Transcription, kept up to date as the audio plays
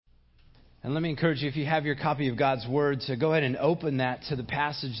And let me encourage you, if you have your copy of God's Word, to go ahead and open that to the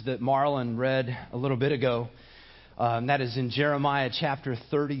passage that Marlon read a little bit ago. That is in Jeremiah chapter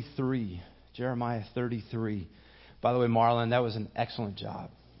 33. Jeremiah 33. By the way, Marlon, that was an excellent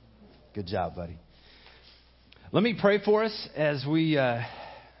job. Good job, buddy. Let me pray for us as we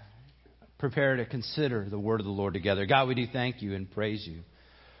prepare to consider the Word of the Lord together. God, we do thank you and praise you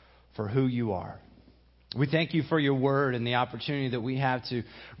for who you are. We thank you for your word and the opportunity that we have to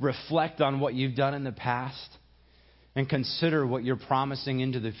reflect on what you've done in the past and consider what you're promising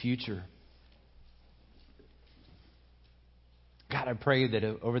into the future. God, I pray that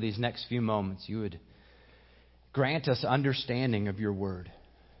over these next few moments you would grant us understanding of your word,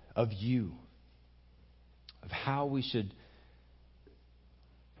 of you, of how we should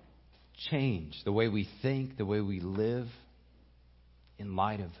change the way we think, the way we live in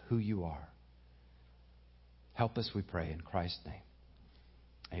light of who you are. Help us, we pray, in Christ's name.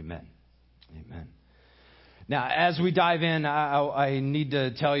 Amen. Amen. Now, as we dive in, I need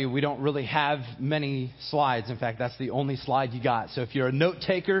to tell you, we don't really have many slides. In fact, that's the only slide you got. So if you're a note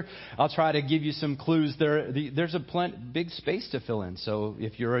taker, I'll try to give you some clues. There's a big space to fill in. So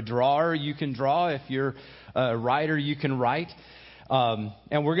if you're a drawer, you can draw. If you're a writer, you can write.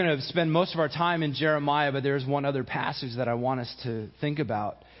 And we're going to spend most of our time in Jeremiah, but there's one other passage that I want us to think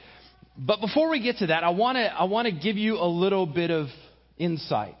about. But before we get to that, I want to give you a little bit of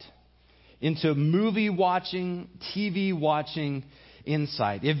insight into movie watching, TV watching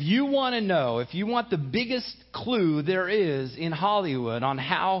insight. If you want to know, if you want the biggest clue there is in Hollywood on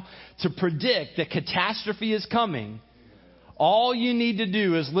how to predict that catastrophe is coming, all you need to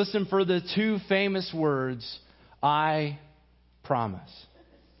do is listen for the two famous words, I promise.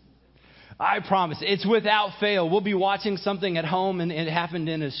 I promise. It's without fail. We'll be watching something at home, and it happened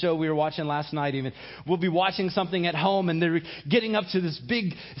in a show we were watching last night even. We'll be watching something at home, and they're getting up to this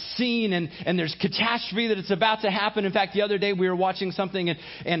big scene, and there's catastrophe that it's about to happen. In fact, the other day we were watching something,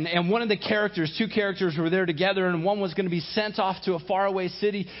 and one of the characters, two characters were there together, and one was going to be sent off to a faraway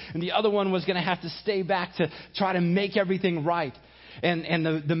city, and the other one was going to have to stay back to try to make everything right. And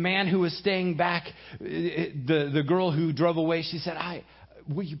the man who was staying back, the girl who drove away, she said,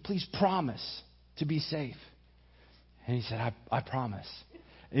 will you please promise to be safe? And he said, I promise.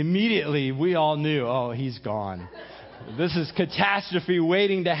 Immediately, we all knew, oh, he's gone. This is catastrophe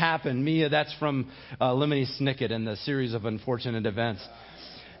waiting to happen. Mia, that's from Lemony Snicket and the series of unfortunate events.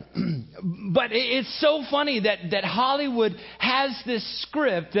 But it's so funny that Hollywood has this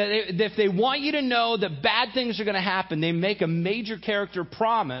script that if they want you to know that bad things are going to happen, they make a major character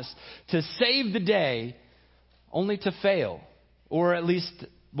promise to save the day only to fail. Or at least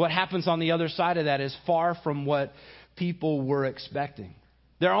what happens on the other side of that is far from what people were expecting.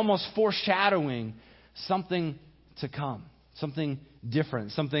 They're almost foreshadowing something to come, something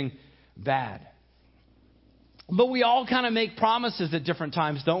different, something bad. But we all kind of make promises at different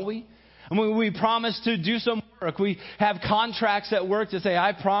times, don't we? I mean, we promise to do some work. We have contracts at work to say,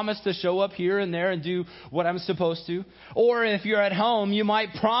 I promise to show up here and there and do what I'm supposed to. Or if you're at home, you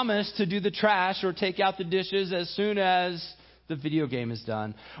might promise to do the trash or take out the dishes as soon as the video game is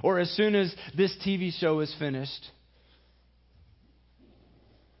done, or as soon as this TV show is finished.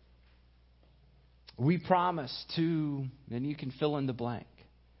 We promise to, and you can fill in the blank.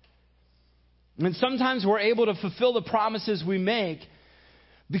 And sometimes we're able to fulfill the promises we make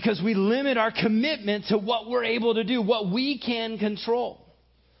because we limit our commitment to what we're able to do, what we can control.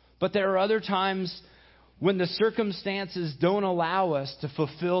 But there are other times when the circumstances don't allow us to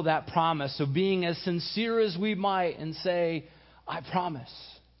fulfill that promise. So being as sincere as we might and say, I promise,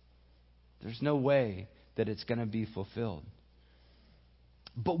 there's no way that it's going to be fulfilled.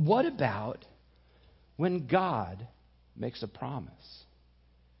 But what about when God makes a promise?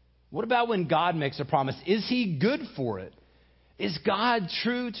 What about when God makes a promise? Is He good for it? Is God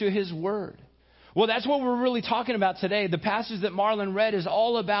true to His word? Well, that's what we're really talking about today. The passage that Marlon read is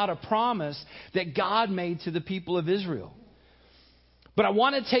all about a promise that God made to the people of Israel. But I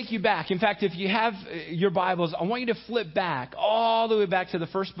want to take you back. In fact, if you have your Bibles, I want you to flip back all the way back to the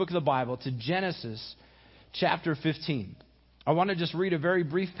first book of the Bible, to Genesis chapter 15. I want to just read a very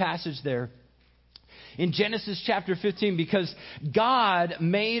brief passage there in Genesis chapter 15 because God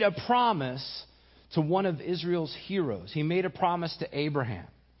made a promise to one of Israel's heroes. He made a promise to Abraham.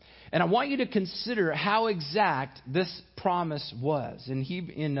 And I want you to consider how exact this promise was.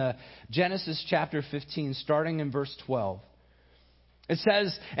 In Genesis chapter 15, starting in verse 12. It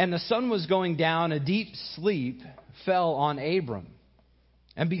says, and the sun was going down, a deep sleep fell on Abram.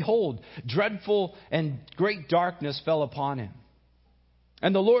 And behold, dreadful and great darkness fell upon him.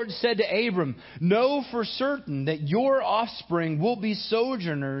 And the Lord said to Abram, know for certain that your offspring will be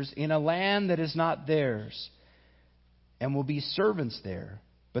sojourners in a land that is not theirs, and will be servants there,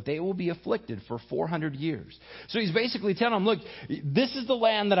 but they will be afflicted for 400 years. So he's basically telling them, look, this is the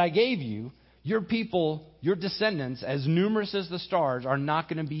land that I gave you. Your people, your descendants, as numerous as the stars, are not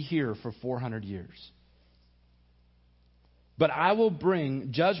going to be here for 400 years. But I will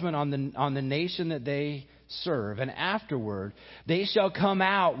bring judgment on the nation that they serve, and afterward they shall come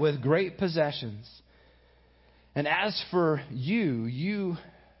out with great possessions. And as for you, you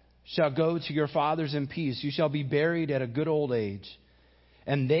shall go to your fathers in peace. You shall be buried at a good old age.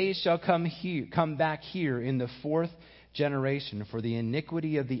 And they shall come back here in the fourth generation, for the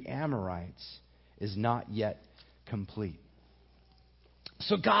iniquity of the Amorites is not yet complete.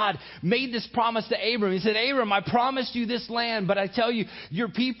 So God made this promise to Abram. He said, Abram, I promised you this land, but I tell you, your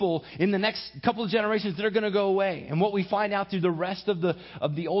people in the next couple of generations, they're going to go away. And what we find out through the rest of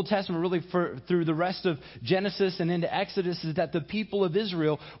the Old Testament, really through the rest of Genesis and into Exodus, is that the people of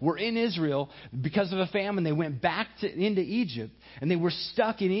Israel were in Israel because of a famine. They went back into Egypt, and they were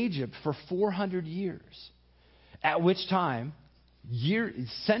stuck in Egypt for 400 years. At which time,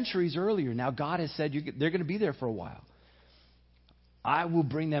 centuries earlier, now God has said they're going to be there for a while. I will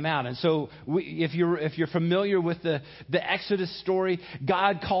bring them out. And so if you're familiar with the Exodus story,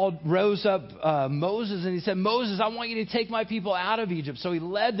 God rose up Moses, and he said, Moses, I want you to take my people out of Egypt. So he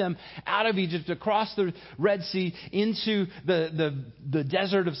led them out of Egypt, across the Red Sea, into the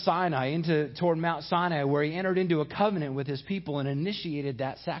desert of Sinai, toward Mount Sinai, where he entered into a covenant with his people and initiated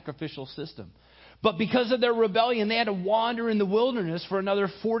that sacrificial system. But because of their rebellion, they had to wander in the wilderness for another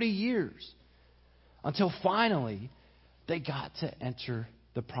 40 years, until finally they got to enter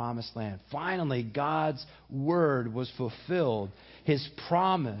the promised land. Finally, God's word was fulfilled. His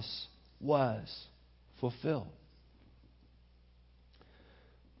promise was fulfilled.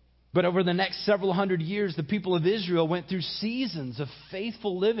 But over the next several hundred years, the people of Israel went through seasons of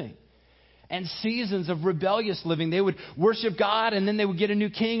faithful living and seasons of rebellious living. They would worship God, and then they would get a new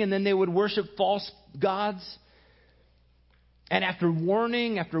king, and then they would worship false gods. And after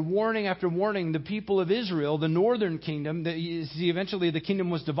warning after warning after warning, the people of Israel, the northern kingdom, eventually the kingdom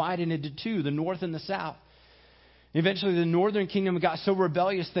was divided into two, the north and the south. Eventually the northern kingdom got so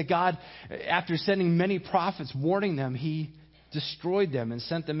rebellious that God, after sending many prophets warning them, he destroyed them and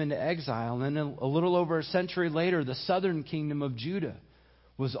sent them into exile. And then a little over a century later, the southern kingdom of Judah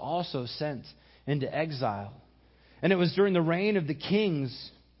was also sent into exile. And it was during the reign of the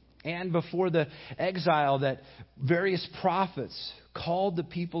kings and before the exile that various prophets called the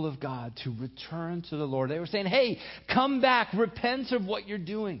people of God to return to the Lord. They were saying, hey, come back, repent of what you're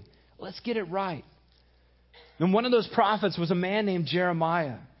doing. Let's get it right. And one of those prophets was a man named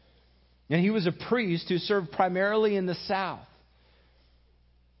Jeremiah. And he was a priest who served primarily in the south.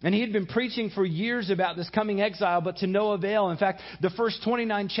 And he had been preaching for years about this coming exile, but to no avail. In fact, the first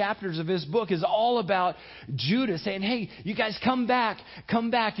 29 chapters of his book is all about Judah saying, hey, you guys come back.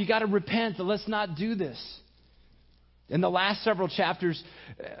 You got to repent. Let's not do this. In the last several chapters,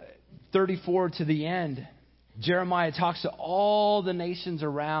 34 to the end, Jeremiah talks to all the nations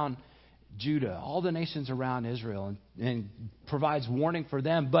around Judah, all the nations around Israel, and provides warning for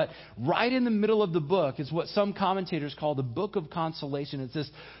them. But right in the middle of the book is what some commentators call the book of consolation. It's this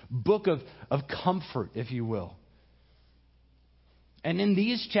book of comfort, if you will. And in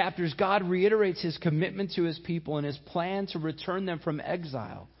these chapters, God reiterates his commitment to his people and his plan to return them from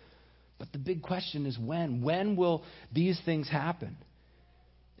exile. But the big question is when? When will these things happen?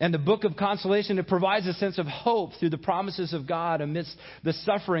 And the book of consolation, it provides a sense of hope through the promises of God amidst the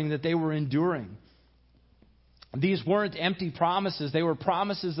suffering that they were enduring. These weren't empty promises. They were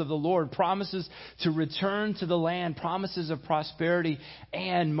promises of the Lord, promises to return to the land, promises of prosperity,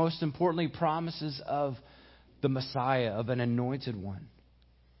 and most importantly, promises of the Messiah, of an anointed one.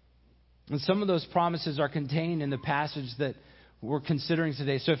 And some of those promises are contained in the passage that we're considering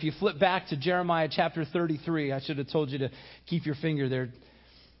today. So if you flip back to Jeremiah chapter 33, I should have told you to keep your finger there.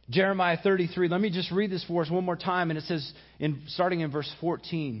 Jeremiah 33, let me just read this for us one more time. And it says, starting in verse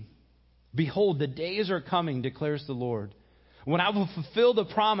 14, behold, the days are coming, declares the Lord, when I will fulfill the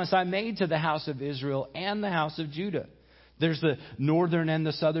promise I made to the house of Israel and the house of Judah. There's the northern and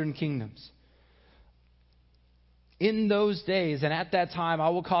the southern kingdoms. In those days and at that time, I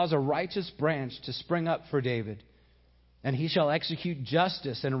will cause a righteous branch to spring up for David, and he shall execute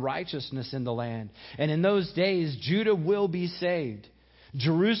justice and righteousness in the land. And in those days, Judah will be saved.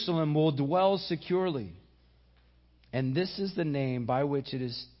 Jerusalem will dwell securely. And this is the name by which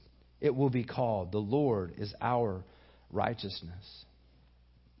it will be called. The Lord is our righteousness.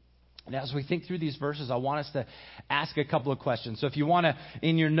 And as we think through these verses, I want us to ask a couple of questions. So if you want to,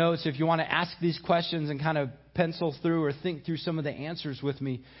 in your notes, if you want to ask these questions and kind of pencil through or think through some of the answers with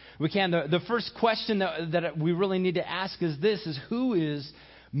me, we can. The first question that we really need to ask is this, is who is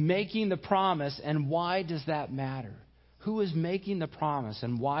making the promise and why does that matter? Who is making the promise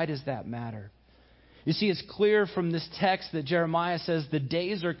and why does that matter? You see, it's clear from this text that Jeremiah says the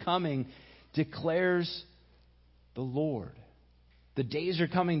days are coming, declares the Lord. The days are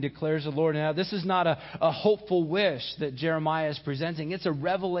coming, declares the Lord. Now, this is not a hopeful wish that Jeremiah is presenting. It's a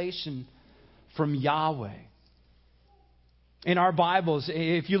revelation from Yahweh. In our Bibles,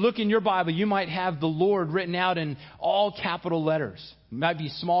 if you look in your Bible, you might have the Lord written out in all capital letters. It might be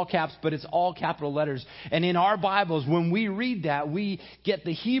small caps, but it's all capital letters. And in our Bibles, when we read that, we get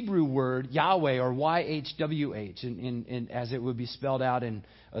the Hebrew word Yahweh, or YHWH, as it would be spelled out in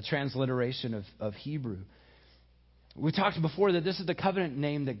a transliteration of Hebrew. We talked before that this is the covenant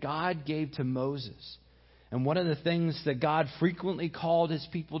name that God gave to Moses. And one of the things that God frequently called his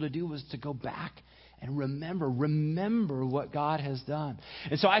people to do was to go back and remember what God has done.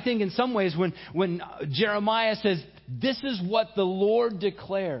 And so I think in some ways when Jeremiah says, this is what the Lord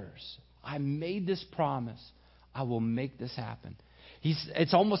declares, I made this promise, I will make this happen.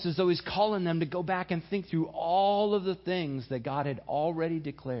 It's almost as though he's calling them to go back and think through all of the things that God had already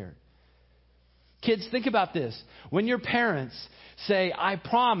declared. Kids, think about this. When your parents say, I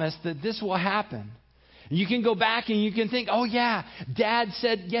promise that this will happen, you can go back and you can think, oh yeah, Dad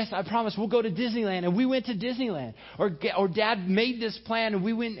said, yes, I promise we'll go to Disneyland, and we went to Disneyland. Or Dad made this plan and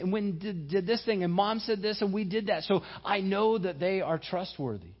we went and did this thing, and Mom said this and we did that. So I know that they are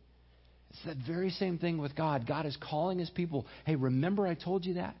trustworthy. It's that very same thing with God. God is calling his people, hey, remember I told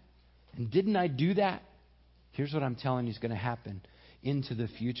you that? And didn't I do that? Here's what I'm telling you is going to happen into the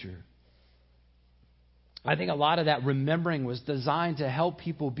future. I think a lot of that remembering was designed to help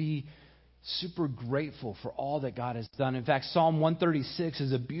people be super grateful for all that God has done. In fact, Psalm 136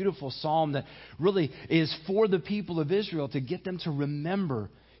 is a beautiful psalm that really is for the people of Israel to get them to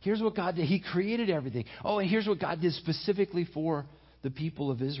remember. Here's what God did. He created everything. Oh, and here's what God did specifically for the people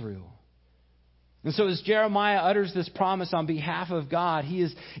of Israel. And so as Jeremiah utters this promise on behalf of God, he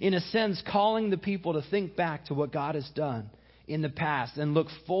is, in a sense, calling the people to think back to what God has done in the past and look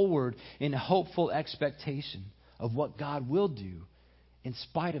forward in hopeful expectation of what God will do in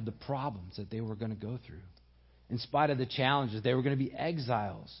spite of the problems that they were going to go through. In spite of the challenges, they were going to be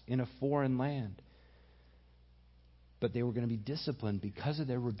exiles in a foreign land. But they were going to be disciplined because of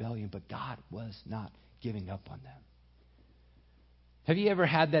their rebellion, but God was not giving up on them. Have you ever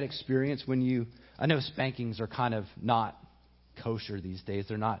had that experience when I know spankings are kind of not kosher these days.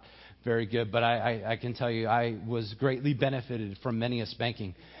 They're not very good, but I can tell you I was greatly benefited from many a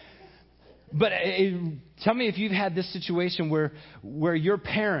spanking. But tell me if you've had this situation where your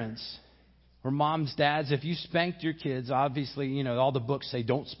parents or moms, dads, if you spanked your kids, obviously, all the books say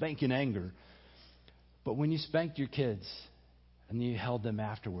don't spank in anger. But when you spanked your kids and you held them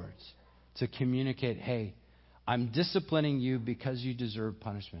afterwards to communicate, hey, I'm disciplining you because you deserve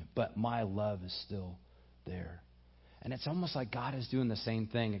punishment, but my love is still there. And it's almost like God is doing the same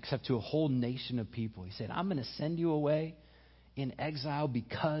thing, except to a whole nation of people. He said, I'm going to send you away in exile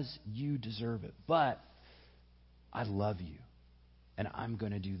because you deserve it. But I love you, and I'm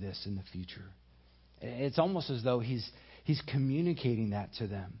going to do this in the future. It's almost as though he's communicating that to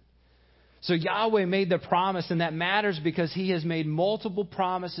them. So Yahweh made the promise, and that matters because he has made multiple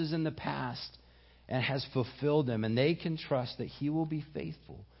promises in the past and has fulfilled them. And they can trust that he will be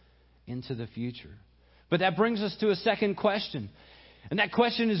faithful into the future. But that brings us to a second question. And that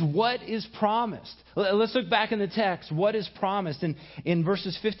question is, what is promised? Let's look back in the text. What is promised? And in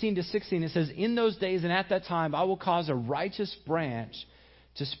verses 15 to 16, it says, in those days and at that time, I will cause a righteous branch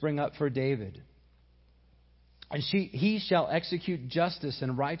to spring up for David. And he shall execute justice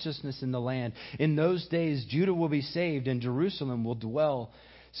and righteousness in the land. In those days, Judah will be saved and Jerusalem will dwell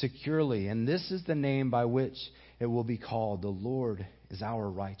securely. And this is the name by which it will be called. The Lord is our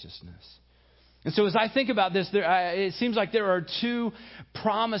righteousness. And so as I think about this, it seems like there are two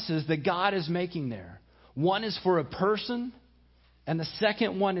promises that God is making there. One is for a person, and the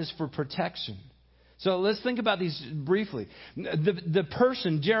second one is for protection. So let's think about these briefly. The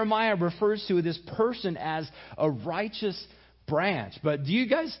person, Jeremiah refers to this person as a righteous branch. But do you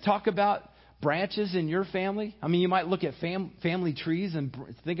guys talk about branches in your family? I mean, you might look at family trees and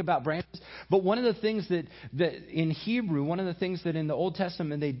think about branches. But one of the things that in Hebrew, one of the things that in the Old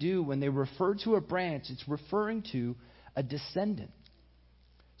Testament they do when they refer to a branch, it's referring to a descendant.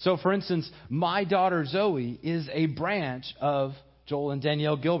 So, for instance, my daughter Zoe is a branch of Joel and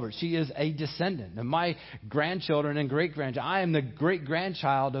Danielle Gilbert. She is a descendant. And my grandchildren and great-grandchildren, I am the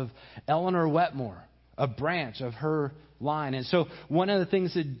great-grandchild of Eleanor Wetmore, a branch of her line. And so one of the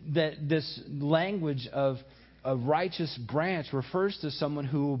things that this language of a righteous branch refers to someone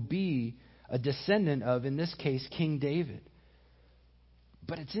who will be a descendant of, in this case, King David.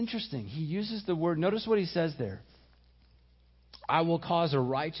 But it's interesting. He uses the word, notice what he says there. I will cause a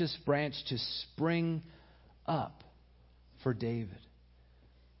righteous branch to spring up for David.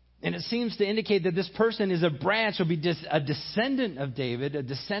 And it seems to indicate that this person is a branch, will be a descendant of David, a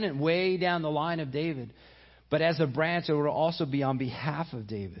descendant way down the line of David. But as a branch, it will also be on behalf of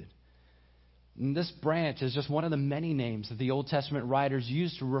David. And this branch is just one of the many names that the Old Testament writers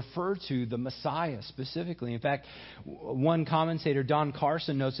use to refer to the Messiah specifically. In fact, one commentator, Don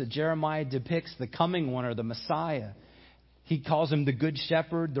Carson, notes that Jeremiah depicts the coming one, or the Messiah. He calls him the Good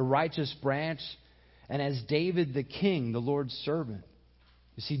Shepherd, the righteous branch, and as David the king, the Lord's servant.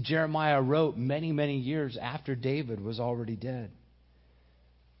 You see, Jeremiah wrote many, many years after David was already dead.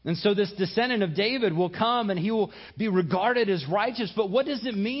 And so this descendant of David will come and he will be regarded as righteous. But what does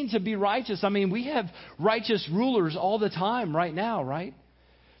it mean to be righteous? I mean, we have righteous rulers all the time right now, right?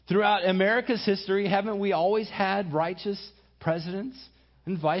 Throughout America's history, haven't we always had righteous presidents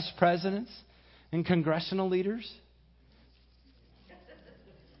and vice presidents and congressional leaders?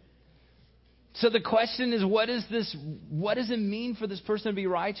 So the question is, what does it mean for this person to be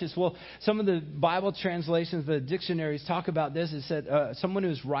righteous? Well, some of the Bible translations, the dictionaries talk about this. It said someone who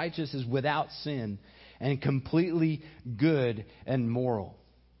is righteous is without sin and completely good and moral.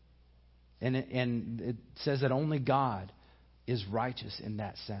 And it says that only God is righteous in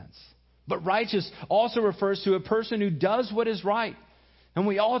that sense. But righteous also refers to a person who does what is right. And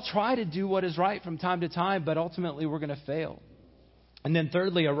we all try to do what is right from time to time, but ultimately we're going to fail. And then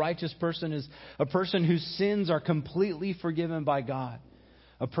thirdly, a righteous person is a person whose sins are completely forgiven by God.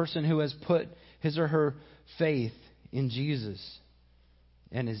 A person who has put his or her faith in Jesus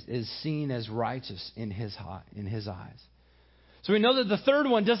and is seen as righteous in his eyes. So we know that the third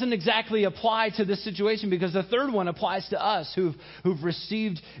one doesn't exactly apply to this situation, because the third one applies to us who've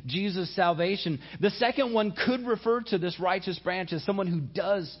received Jesus' salvation. The second one could refer to this righteous branch as someone who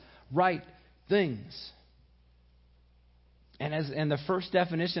does right things. And the first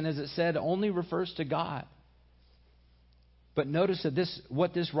definition, as it said, only refers to God. But notice that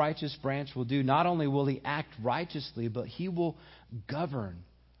what this righteous branch will do, not only will he act righteously, but he will govern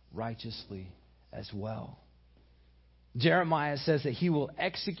righteously as well. Jeremiah says that he will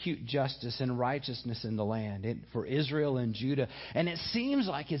execute justice and righteousness in the land for Israel and Judah. And it seems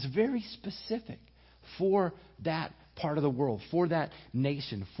like it's very specific for that part of the world, for that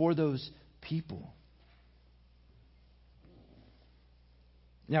nation, for those people.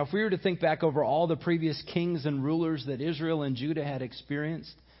 Now, if we were to think back over all the previous kings and rulers that Israel and Judah had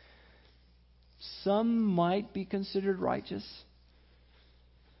experienced, some might be considered righteous.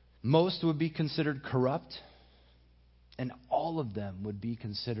 Most would be considered corrupt. And all of them would be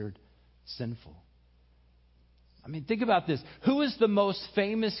considered sinful. I mean, think about this. Who is the most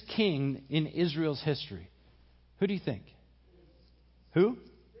famous king in Israel's history? Who do you think? Who?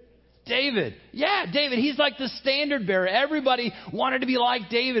 David. Yeah, David. He's like the standard bearer. Everybody wanted to be like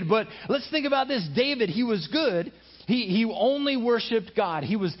David. But let's think about this. David, he was good. He only worshiped God.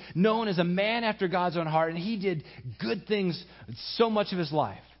 He was known as a man after God's own heart. And he did good things so much of his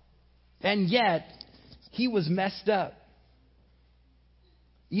life. And yet, he was messed up.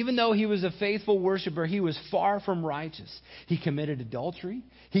 Even though he was a faithful worshiper, he was far from righteous. He committed adultery.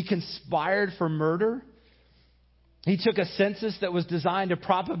 He conspired for murder. He took a census that was designed to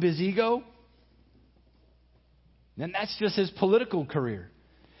prop up his ego. And that's just his political career.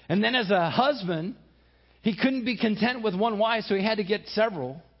 And then as a husband, he couldn't be content with one wife, so he had to get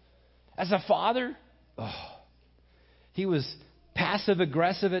several. As a father, he was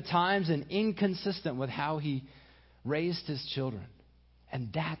passive-aggressive at times and inconsistent with how he raised his children. And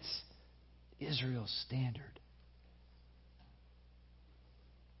that's Israel's standard.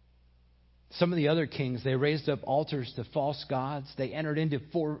 Some of the other kings, they raised up altars to false gods. They entered into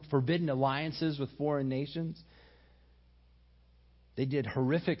forbidden alliances with foreign nations. They did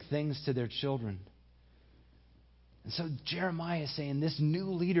horrific things to their children. And so Jeremiah is saying this new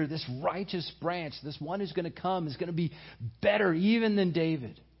leader, this righteous branch, this one who's going to come is going to be better even than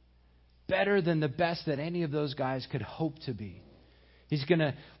David. Better than the best that any of those guys could hope to be. He's going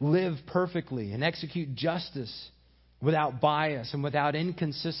to live perfectly and execute justice without bias and without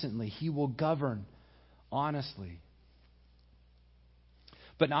inconsistently. He will govern honestly.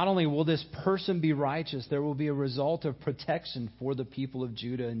 But not only will this person be righteous, there will be a result of protection for the people of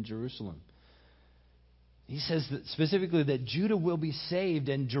Judah and Jerusalem. He says that specifically that Judah will be saved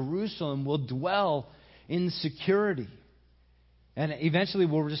and Jerusalem will dwell in security. And eventually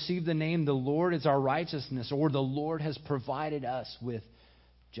we'll receive the name, the Lord is our righteousness, or the Lord has provided us with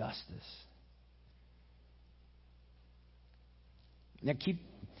justice.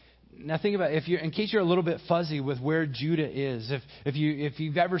 Now think about it, in case you're a little bit fuzzy with where Judah is. If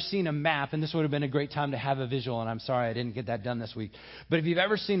you've ever seen a map, and this would have been a great time to have a visual, and I'm sorry I didn't get that done this week. But if you've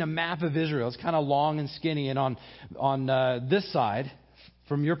ever seen a map of Israel, it's kind of long and skinny, and on this side,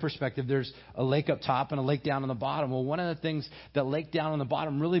 from your perspective, there's a lake up top and a lake down on the bottom. Well, one of the things that lake down on the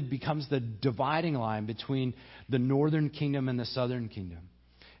bottom really becomes the dividing line between the northern kingdom and the southern kingdom.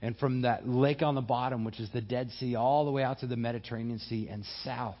 And from that lake on the bottom, which is the Dead Sea, all the way out to the Mediterranean Sea and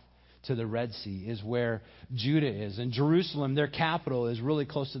south to the Red Sea is where Judah is. And Jerusalem, their capital, is really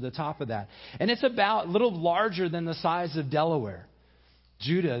close to the top of that. And it's about a little larger than the size of Delaware.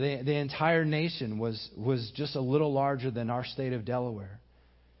 Judah, the entire nation, was just a little larger than our state of Delaware.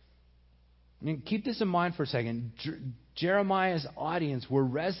 And keep this in mind for a second. Jeremiah's audience were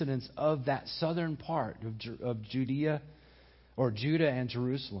residents of that southern part of Judea, or Judah and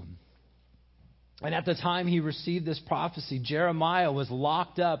Jerusalem. And at the time he received this prophecy, Jeremiah was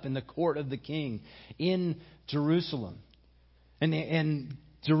locked up in the court of the king in Jerusalem. And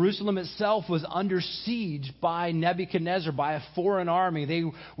Jerusalem itself was under siege by Nebuchadnezzar, by a foreign army. They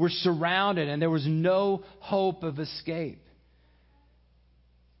were surrounded and there was no hope of escape.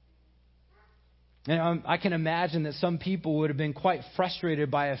 And I can imagine that some people would have been quite frustrated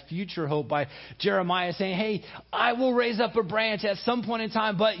by a future hope, by Jeremiah saying, hey, I will raise up a branch at some point in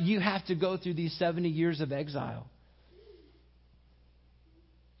time, but you have to go through these 70 years of exile.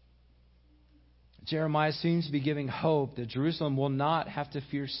 Jeremiah seems to be giving hope that Jerusalem will not have to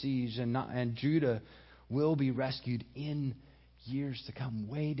fear siege and Judah will be rescued in years to come,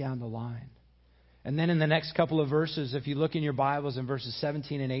 way down the line. And then in the next couple of verses, if you look in your Bibles in verses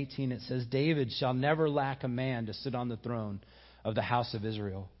 17 and 18, it says, David shall never lack a man to sit on the throne of the house of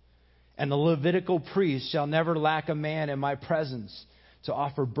Israel. And the Levitical priest shall never lack a man in my presence to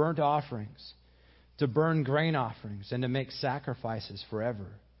offer burnt offerings, to burn grain offerings, and to make sacrifices forever.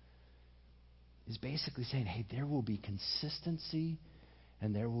 He's basically saying, hey, there will be consistency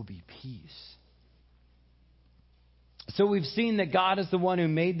and there will be peace. So we've seen that God is the one who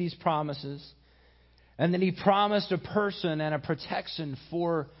made these promises. And then he promised a person and a protection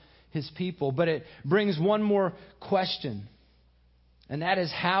for his people. But it brings one more question. And that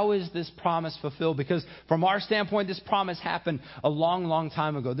is, how is this promise fulfilled? Because from our standpoint, this promise happened a long, long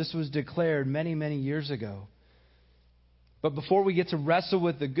time ago. This was declared many, many years ago. But before we get to wrestle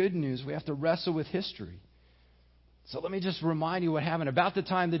with the good news, we have to wrestle with history. So let me just remind you what happened. About the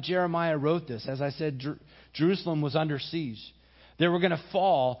time that Jeremiah wrote this, as I said, Jerusalem was under siege. They were going to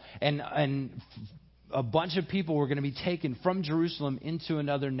fall and a bunch of people were going to be taken from Jerusalem into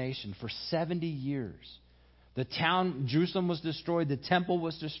another nation for 70 years. The town, Jerusalem, was destroyed. The temple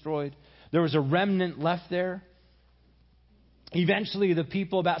was destroyed. There was a remnant left there. Eventually, the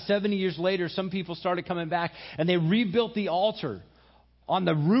people, about 70 years later, some people started coming back and they rebuilt the altar on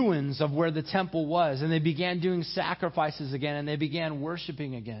the ruins of where the temple was. And they began doing sacrifices again and they began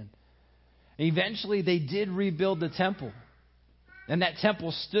worshiping again. Eventually, they did rebuild the temple. And that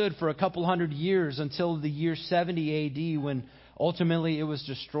temple stood for a couple hundred years until the year 70 AD when ultimately it was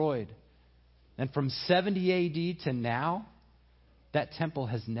destroyed. And from 70 AD to now, that temple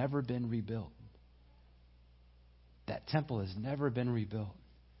has never been rebuilt. That temple has never been rebuilt.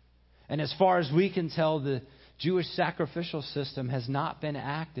 And as far as we can tell, the Jewish sacrificial system has not been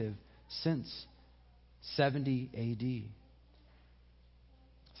active since 70 AD.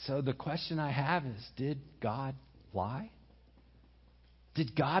 So the question I have is, did God lie?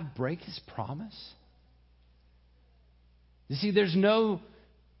 Did God break his promise? You see, there's no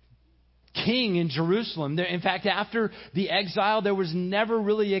king in Jerusalem. In fact, after the exile, there was never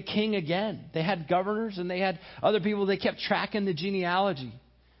really a king again. They had governors and they had other people. They kept tracking the genealogy.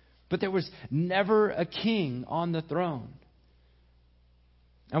 But there was never a king on the throne.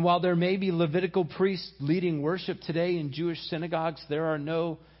 And while there may be Levitical priests leading worship today in Jewish synagogues, there are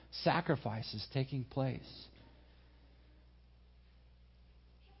no sacrifices taking place.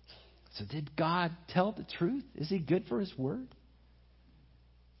 So did God tell the truth? Is he good for his word?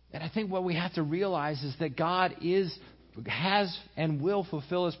 And I think what we have to realize is that God has and will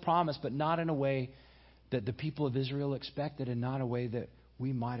fulfill his promise, but not in a way that the people of Israel expected and not a way that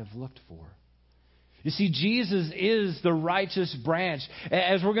we might have looked for. You see, Jesus is the righteous branch.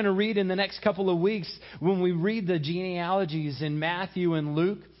 As we're going to read in the next couple of weeks, when we read the genealogies in Matthew and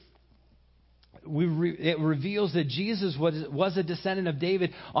Luke, it reveals that Jesus was a descendant of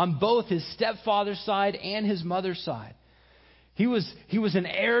David on both his stepfather's side and his mother's side. He was an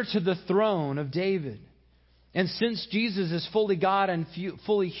heir to the throne of David. And since Jesus is fully God and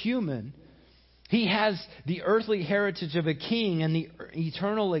fully human, he has the earthly heritage of a king and the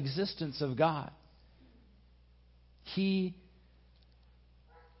eternal existence of God. He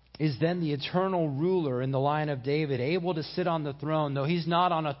is then the eternal ruler in the line of David, able to sit on the throne, though he's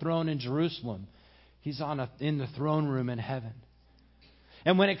not on a throne in Jerusalem. He's in the throne room in heaven.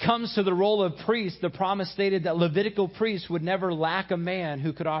 And when it comes to the role of priest, the promise stated that Levitical priests would never lack a man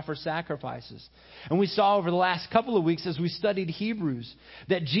who could offer sacrifices. And we saw over the last couple of weeks as we studied Hebrews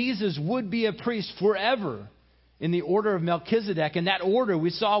that Jesus would be a priest forever in the order of Melchizedek. And that order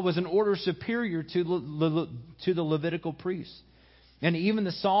we saw was an order superior to the Levitical priests. And even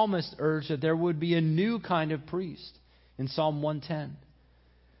the psalmist urged that there would be a new kind of priest in Psalm 110.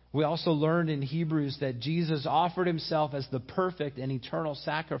 We also learned in Hebrews that Jesus offered himself as the perfect and eternal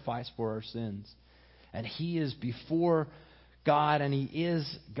sacrifice for our sins. And he is before God and he is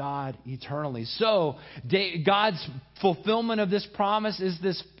God eternally. So God's fulfillment of this promise is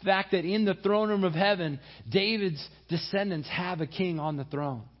this fact that in the throne room of heaven, David's descendants have a king on the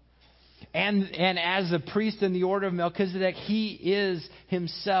throne. And as a priest in the order of Melchizedek, he is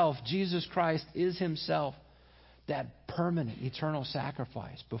himself, Jesus Christ is himself, that permanent, eternal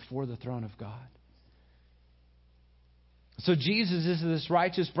sacrifice before the throne of God. So Jesus is this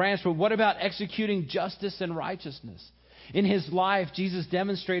righteous branch, but what about executing justice and righteousness? In his life, Jesus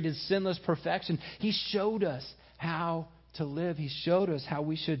demonstrated sinless perfection. He showed us how to live. He showed us how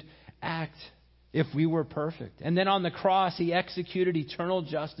we should act if we were perfect. And then on the cross, he executed eternal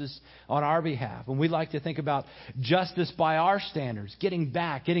justice on our behalf. And we like to think about justice by our standards, getting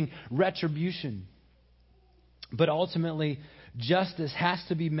back, getting retribution. But ultimately, justice has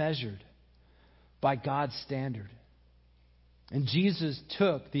to be measured by God's standard. And Jesus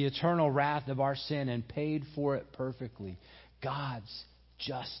took the eternal wrath of our sin and paid for it perfectly. God's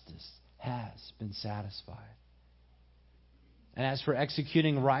justice has been satisfied. And as for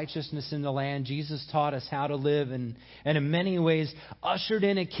executing righteousness in the land, Jesus taught us how to live and in many ways ushered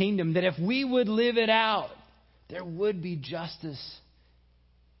in a kingdom that if we would live it out, there would be justice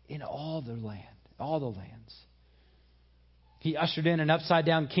in all the lands. He ushered in an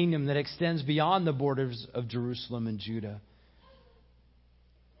upside-down kingdom that extends beyond the borders of Jerusalem and Judah.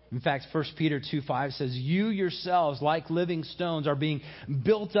 In fact, 1 Peter 2:5 says, "You yourselves, like living stones, are being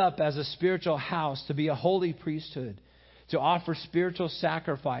built up as a spiritual house to be a holy priesthood, to offer spiritual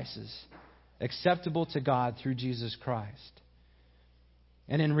sacrifices acceptable to God through Jesus Christ."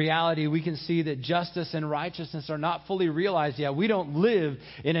 And in reality, we can see that justice and righteousness are not fully realized yet. We don't live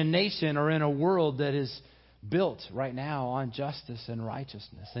in a nation or in a world that is built right now on justice and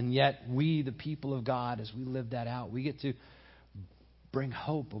righteousness. And yet we, the people of God, as we live that out, we get to bring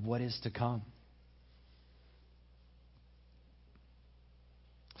hope of what is to come.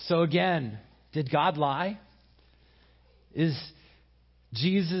 So again, did God lie? Is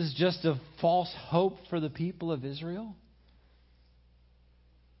Jesus just a false hope for the people of Israel?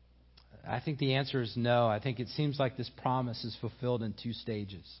 I think the answer is no. I think it seems like this promise is fulfilled in two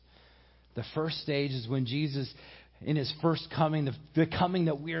stages. The first stage is when Jesus, in his first coming, the coming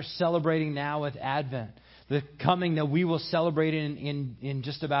that we are celebrating now with Advent, the coming that we will celebrate in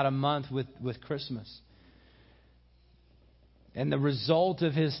just about a month with Christmas. And the result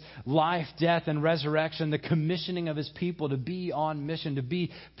of his life, death, and resurrection, the commissioning of his people to be on mission, to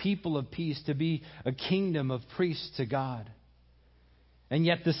be people of peace, to be a kingdom of priests to God. And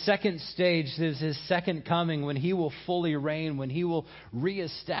yet the second stage is his second coming, when he will fully reign, when he will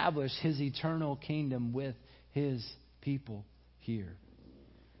reestablish his eternal kingdom with his people here.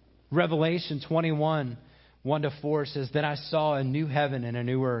 Revelation 21, 1-4 says, "Then I saw a new heaven and a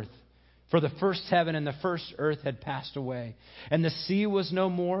new earth. For the first heaven and the first earth had passed away, and the sea was no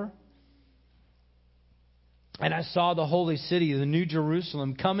more. And I saw the holy city, the new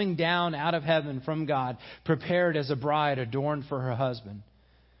Jerusalem, coming down out of heaven from God, prepared as a bride adorned for her husband.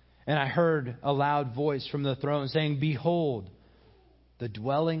 And I heard a loud voice from the throne saying, 'Behold, the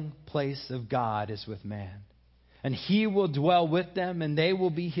dwelling place of God is with man. And he will dwell with them, and they will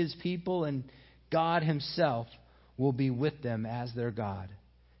be his people, and God himself will be with them as their God.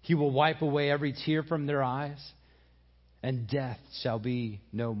 He will wipe away every tear from their eyes, and death shall be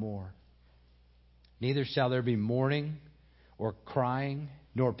no more. Neither shall there be mourning or crying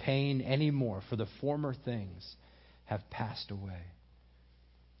nor pain any more, for the former things have passed away.'"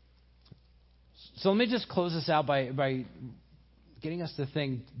 So let me just close this out by getting us to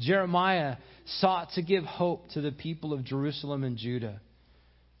think. Jeremiah sought to give hope to the people of Jerusalem and Judah.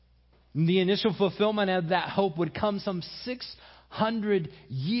 The initial fulfillment of that hope would come some 600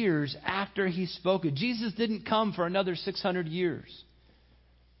 years after he spoke it. Jesus didn't come for another 600 years.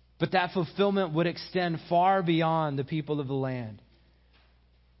 But that fulfillment would extend far beyond the people of the land.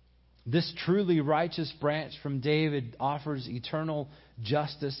 This truly righteous branch from David offers eternal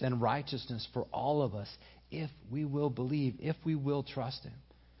justice and righteousness for all of us if we will believe, if we will trust him.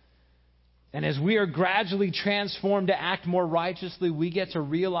 And as we are gradually transformed to act more righteously, we get to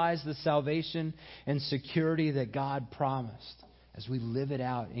realize the salvation and security that God promised as we live it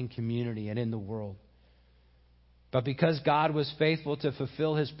out in community and in the world. But because God was faithful to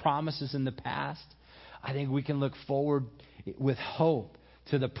fulfill his promises in the past, I think we can look forward with hope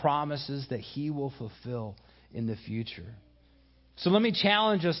to the promises that he will fulfill in the future. So let me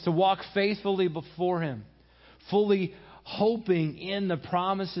challenge us to walk faithfully before him, fully hoping in the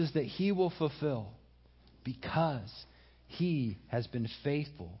promises that he will fulfill, because he has been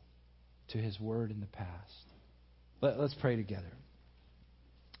faithful to his word in the past. Let's pray together.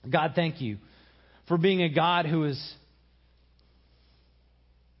 God, thank you for being a God who is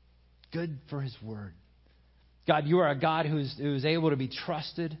good for his word. God, you are a God who is able to be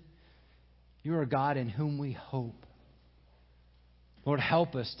trusted. You are a God in whom we hope. Lord,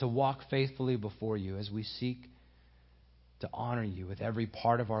 help us to walk faithfully before you as we seek to honor you with every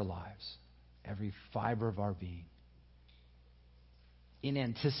part of our lives, every fiber of our being, in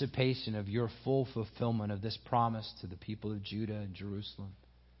anticipation of your full fulfillment of this promise to the people of Judah and Jerusalem.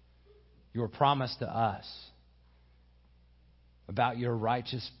 Your promise to us about your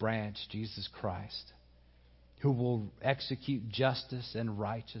righteous branch, Jesus Christ, who will execute justice and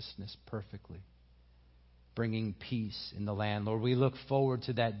righteousness perfectly, bringing peace in the land. Lord, we look forward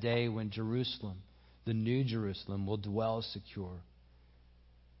to that day when Jerusalem, the new Jerusalem, will dwell secure.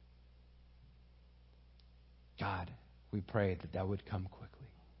 God, we pray that would come quickly.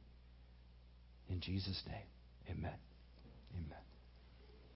 In Jesus' name, amen. Amen.